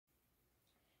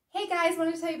guys, I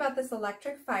wanted to tell you about this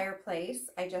electric fireplace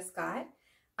I just got.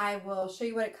 I will show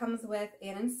you what it comes with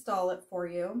and install it for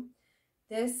you.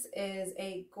 This is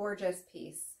a gorgeous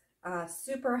piece,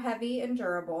 super heavy and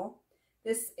durable.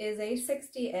 This is a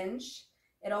 60-inch.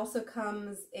 It also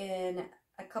comes in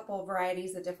a couple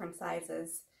varieties of different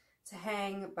sizes to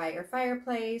hang by your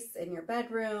fireplace, in your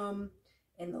bedroom,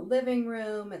 in the living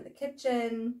room, in the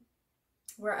kitchen,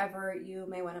 wherever you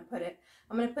may want to put it.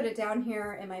 I'm going to put it down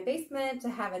here in my basement to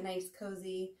have a nice,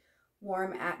 cozy,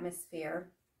 warm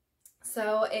atmosphere.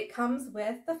 So it comes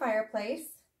with the fireplace,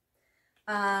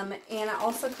 and it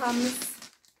also comes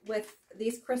with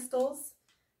these crystals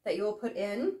that you will put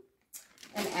in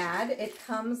and add. It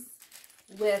comes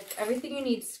with everything you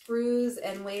need, screws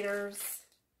and waders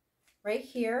right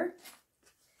here.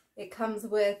 It comes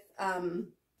with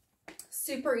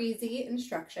super easy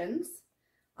instructions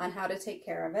on how to take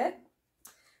care of it.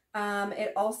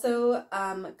 It also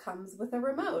comes with a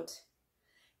remote.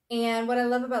 And what I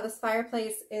love about this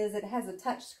fireplace is it has a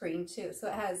touch screen too. So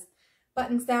it has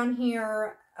buttons down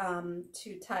here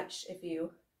to touch if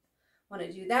you want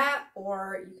to do that,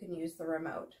 or you can use the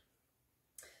remote.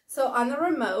 So on the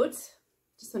remote,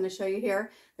 just want to show you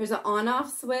here, there's an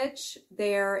on-off switch.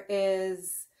 There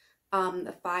is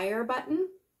the fire button.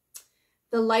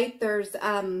 The light, there's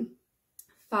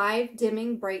 5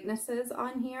 dimming brightnesses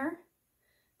on here.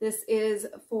 This is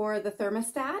for the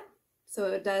thermostat, so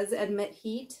it does emit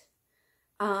heat.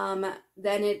 Then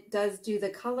it does do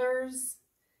the colors,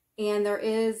 and there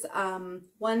is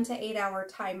 1 to 8 hour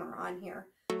timer on here.